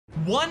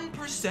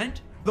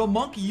1%? The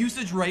monk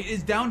usage rate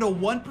is down to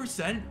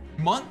 1%.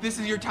 Monk, this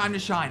is your time to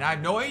shine. I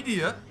have no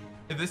idea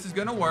if this is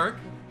gonna work,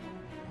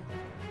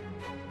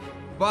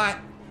 but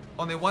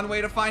only one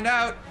way to find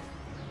out.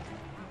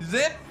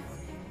 Zip.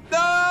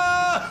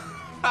 No!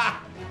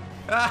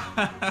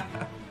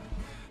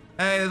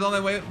 Hey, there's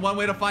only one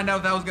way to find out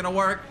if that was gonna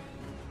work.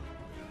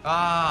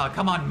 Ah,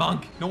 come on,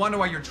 monk. No wonder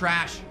why you're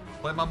trash.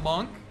 Play my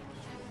monk.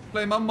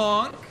 Play my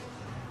monk.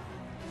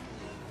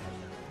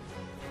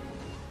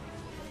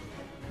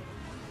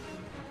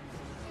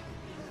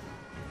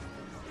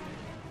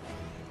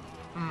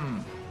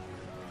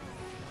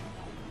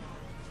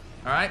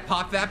 All right,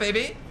 pop that,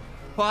 baby.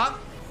 Pop,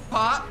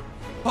 pop,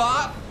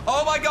 pop.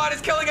 Oh my God,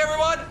 it's killing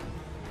everyone.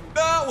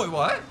 No, wait,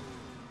 what?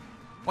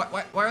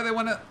 Why are they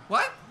wanna,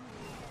 what?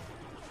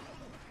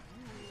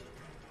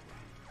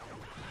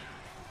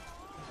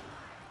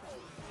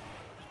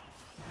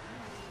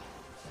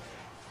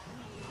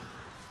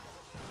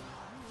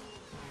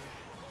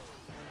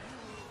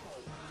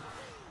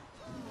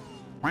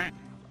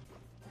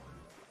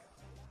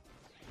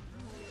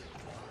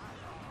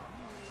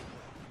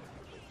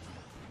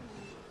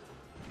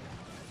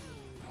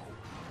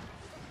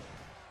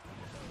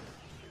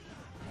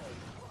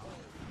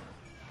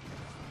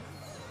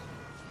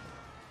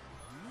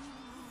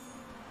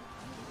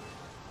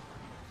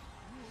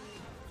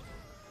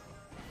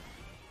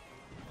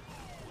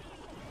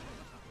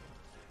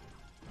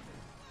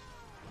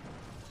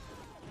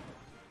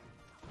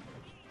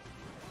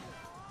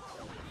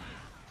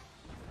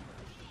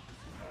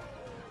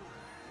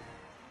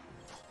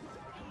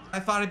 I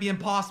thought it'd be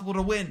impossible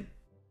to win.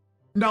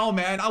 No,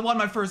 man, I won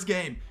my first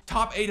game.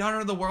 Top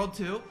 800 in the world,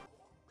 too.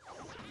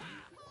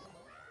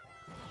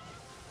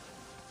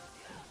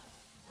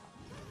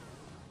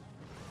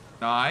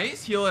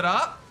 Nice. Heal it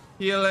up.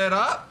 Heal it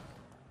up.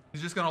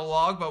 He's just gonna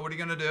log, but what are you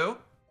gonna do?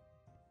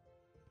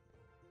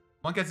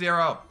 Monk at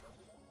 0.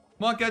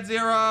 Monk at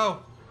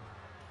 0.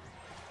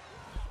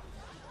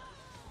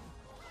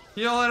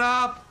 Heal it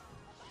up.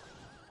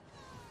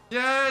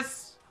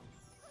 Yes.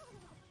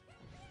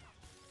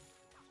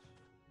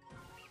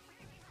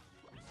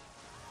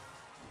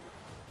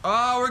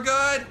 Oh, we're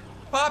good.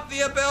 Pop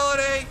the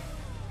ability.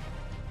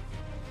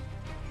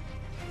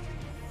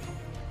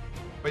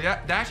 But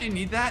yeah, do I actually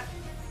need that?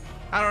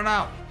 I don't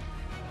know.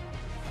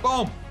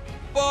 Boom.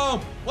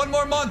 Boom. One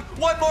more monk.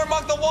 One more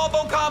monk. The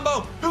wombo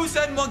combo. Who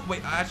said monk?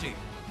 Wait, actually,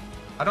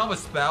 I don't have a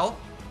spell,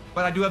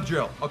 but I do have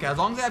drill. Okay, as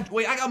long as I have,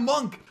 wait, I got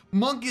monk.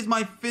 Monk is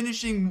my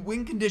finishing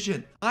win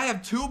condition. I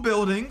have 2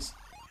 buildings.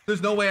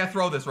 There's no way I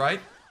throw this,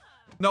 right?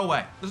 No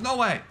way. There's no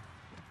way.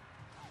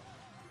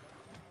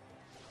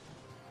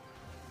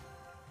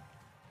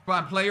 Come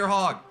on, play your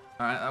hog.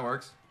 All right, that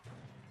works.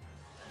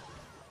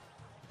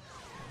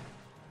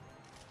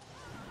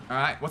 All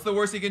right, what's the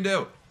worst he can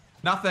do?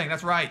 Nothing,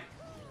 that's right.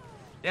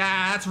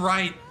 Yeah, that's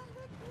right.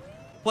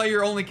 Play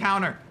your only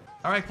counter.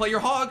 All right, play your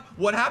hog.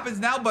 What happens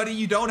now, buddy?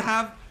 You don't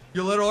have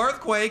your little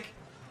earthquake.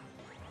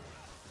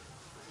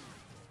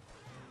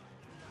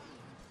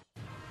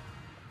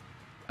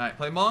 All right,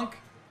 play monk.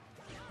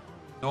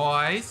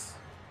 Nice.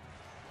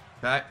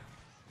 Okay.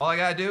 All I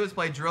gotta do is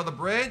play drill the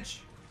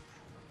bridge.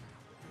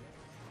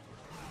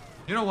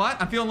 You know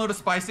what? I'm feeling a little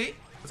spicy.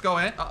 Let's go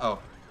in. Uh-oh.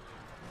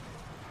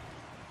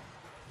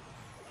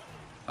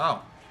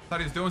 Oh. Thought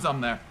he was doing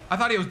something there. I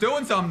thought he was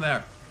doing something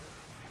there.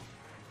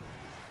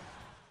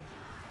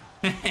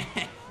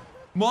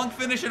 Monk,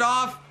 finish it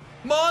off.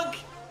 Monk!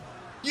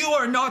 You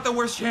are not the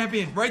worst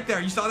champion. Right there.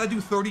 You saw that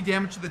do 30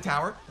 damage to the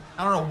tower?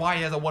 I don't know why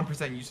he has a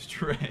 1%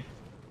 usage rate.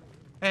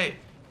 Hey,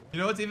 you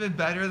know what's even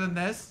better than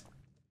this?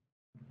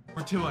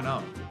 We're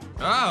 2-0.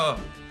 Oh.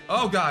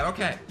 Oh God,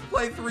 okay.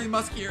 Play 3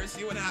 Musketeers,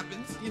 see what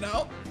happens, you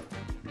know?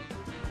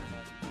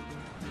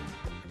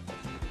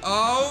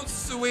 Oh,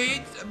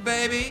 sweet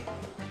baby.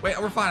 Wait,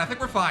 we're fine. I think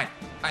we're fine.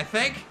 I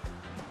think.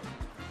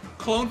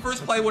 Clone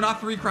first play will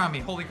not 3-crown me.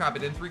 Holy crap, it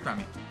didn't 3-crown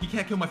me. He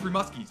can't kill my 3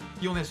 muskies.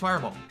 He only has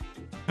fireball.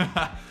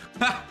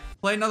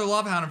 Play another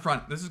lava hound in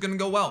front. This is gonna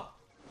go well.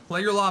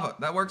 Play your lava.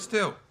 That works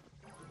too.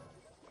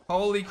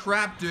 Holy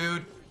crap,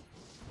 dude.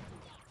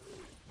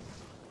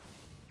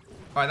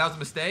 All right, that was a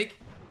mistake.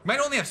 Might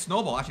only have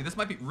snowball. Actually, this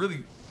might be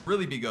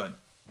really be good.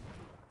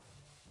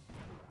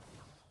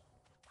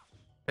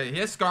 Okay, he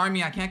has scar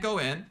me. I can't go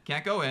in.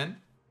 Can't go in.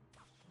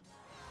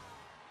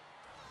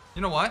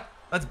 You know what?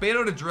 Let's bait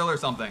out a drill or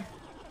something.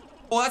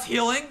 Oh, that's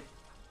healing.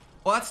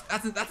 Well,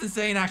 that's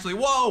insane, actually.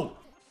 Whoa,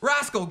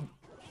 rascal.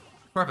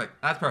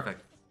 Perfect. That's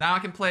perfect. Now I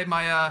can play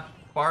my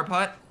bar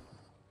putt.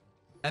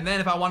 And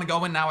then if I want to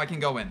go in, now I can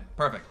go in.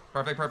 Perfect.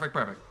 Perfect. Perfect.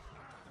 Perfect.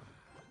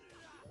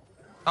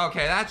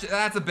 Okay,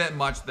 that's a bit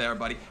much there,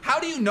 buddy. How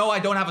do you know I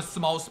don't have a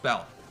small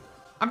spell?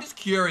 I'm just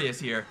curious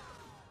here.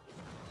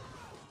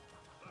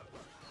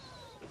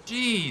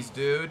 Jeez,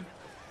 dude.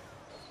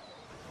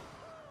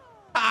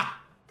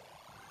 Ha!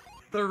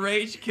 The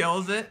rage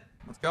kills it.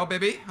 Let's go,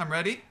 baby. I'm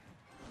ready.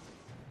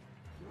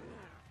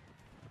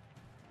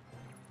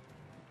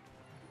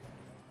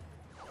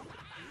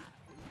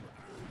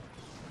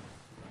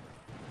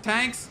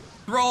 Tanks.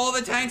 Throw all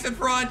the tanks in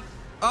front.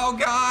 Oh,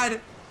 God.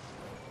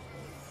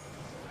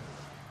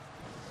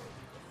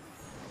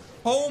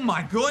 Oh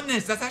my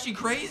goodness, that's actually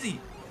crazy.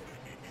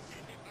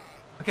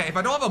 Okay, if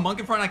I don't have a monk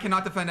in front, I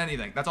cannot defend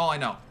anything. That's all I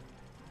know.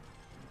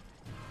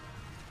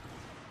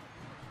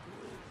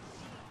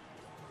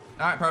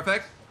 Alright,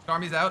 perfect.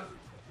 Stormy's out.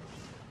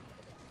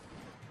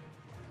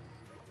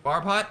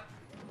 Bar putt.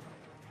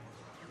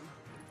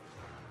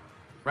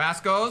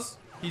 Rascals.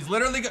 He's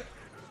literally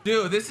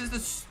dude, this is the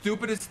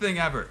stupidest thing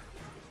ever.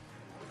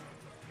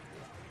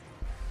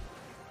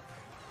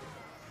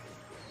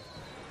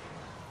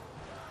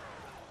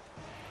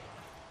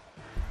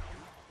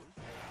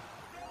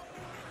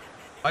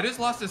 I just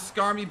lost his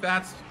Skarmy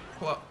Bats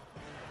club.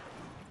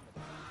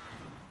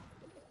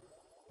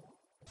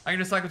 I can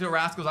just cycle to a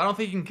Rascals. I don't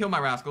think he can kill my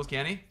Rascals,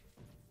 can he?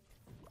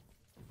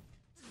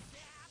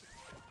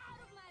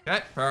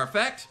 Okay,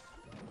 perfect.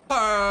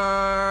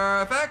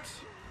 Perfect.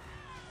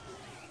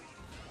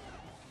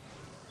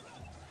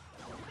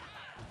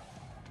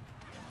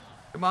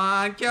 Come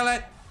on, kill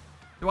it.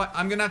 You know what?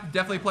 I'm gonna have to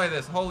definitely play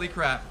this. Holy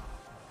crap.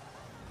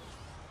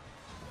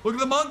 Look at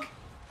the monk.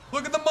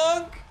 Look at the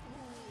monk.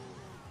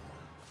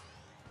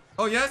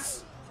 Oh,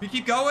 yes. We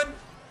keep going.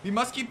 We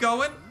must keep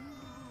going.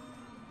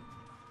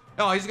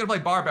 Oh, he's gonna play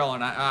barbell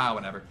on that. Ah,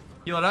 whatever.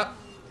 Heal it up.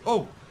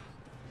 Oh.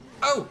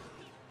 Oh.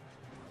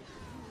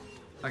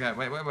 Okay,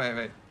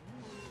 wait.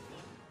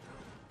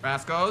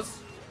 Rascals.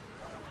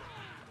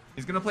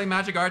 He's gonna play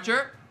Magic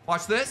Archer.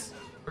 Watch this.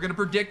 We're gonna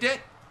predict it.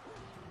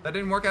 That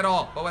didn't work at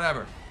all, but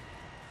whatever.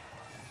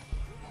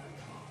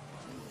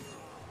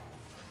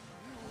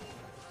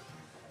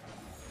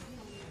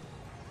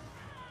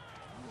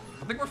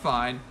 I think we're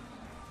fine.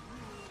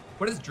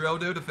 What does Drill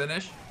do to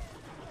finish?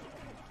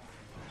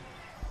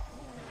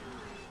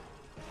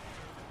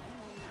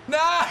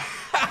 Nah!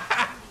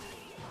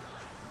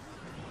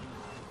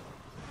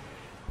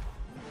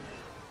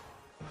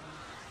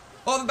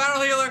 Oh, the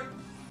battle healer!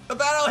 The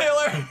battle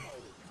healer!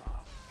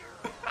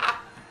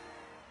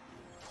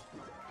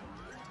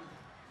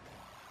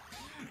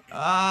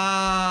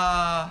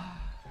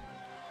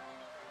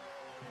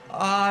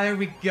 There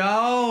we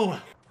go.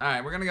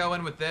 Alright, we're gonna go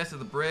in with this at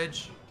the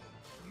bridge.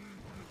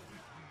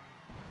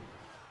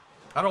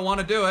 I don't want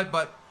to do it,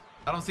 but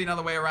I don't see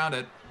another way around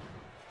it.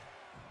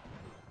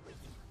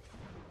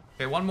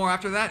 Okay, one more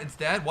after that. It's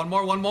dead. One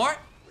more.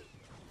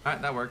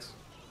 Alright, that works.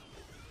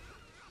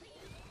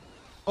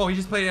 Oh, he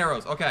just played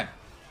arrows. Okay.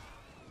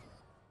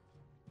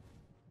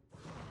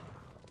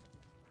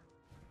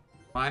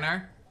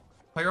 Minor.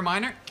 Player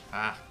minor?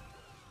 Ah.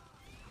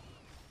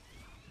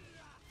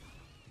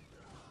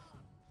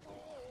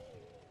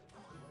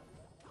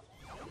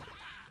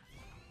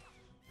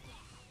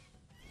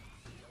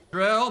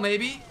 Drill,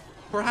 maybe?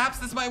 Perhaps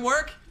this might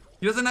work?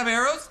 He doesn't have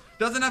arrows?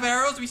 Doesn't have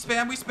arrows? We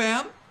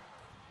spam.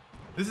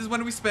 This is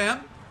when we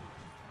spam.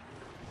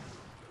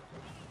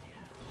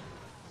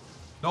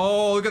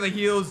 No, look at the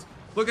heals.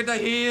 Look at the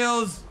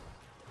heals.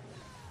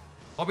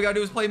 All we gotta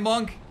do is play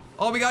monk.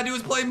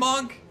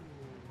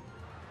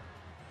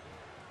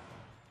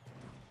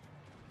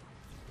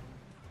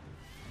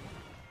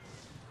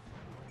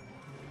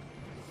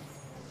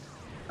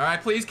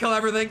 Alright, please kill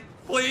everything.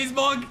 Please,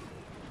 monk.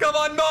 Come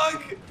on,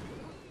 monk.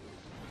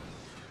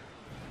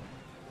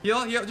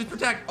 Heal, just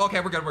protect. Okay,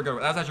 we're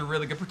good. That's actually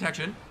really good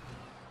protection.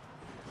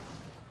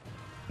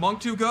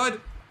 Monk too good.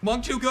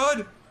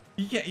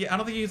 He can't, I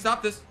don't think he can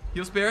stop this.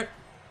 Heal spirit.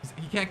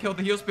 He can't kill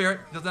the heal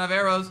spirit. He doesn't have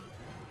arrows.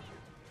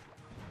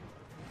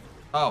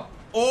 Oh.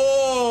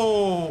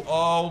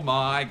 Oh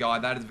my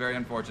god. That is very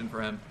unfortunate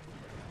for him.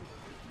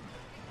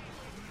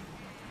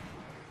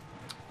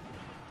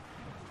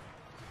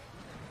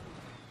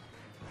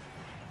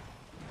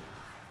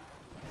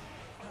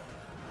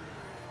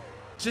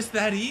 Just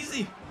that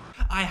easy.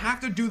 I have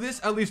to do this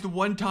at least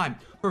one time.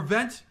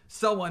 Prevent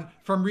someone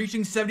from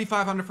reaching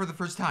 7,500 for the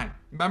first time.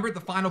 Remember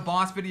the final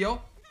boss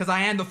video? Because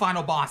I am the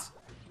final boss.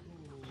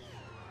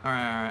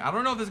 Alright. I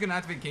don't know if this is going to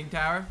activate King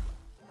Tower.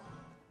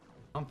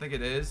 I don't think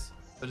it is.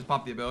 I just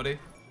popped the ability.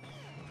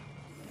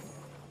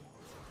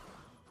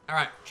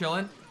 Alright.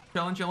 Chilling.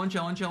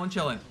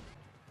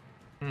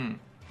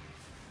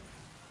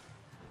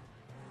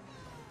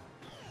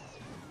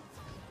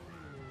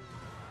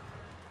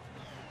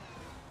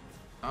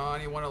 Oh, I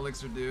need one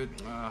elixir, dude.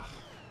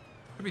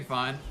 Could be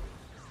fine.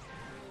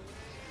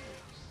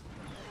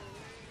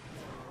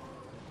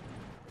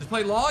 Just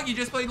play log? You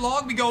just played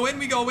log? We go in.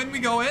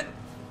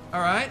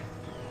 Alright.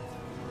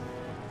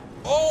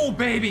 Oh,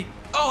 baby!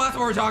 Oh, that's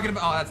what we're talking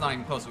about. Oh, that's not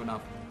even close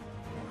enough.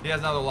 He has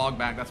another log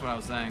back. That's what I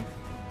was saying.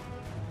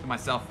 To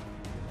myself.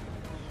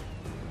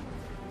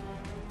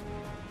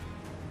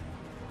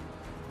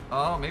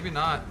 Oh, maybe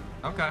not.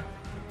 Okay.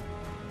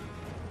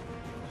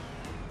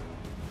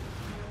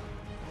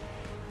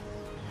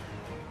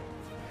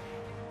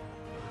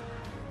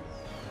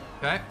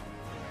 Okay.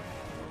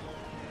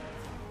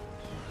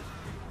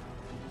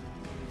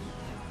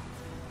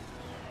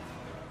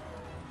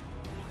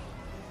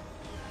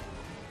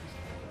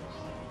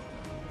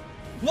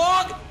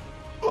 Log!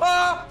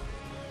 Ah!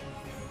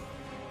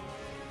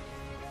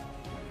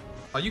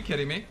 Are you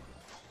kidding me?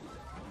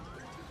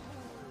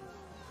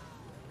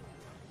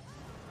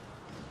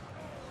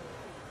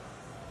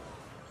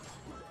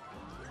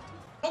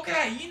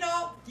 Okay, you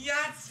know,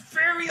 yeah, it's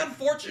very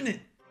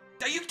unfortunate.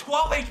 Are you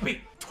 12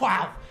 HP?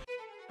 12.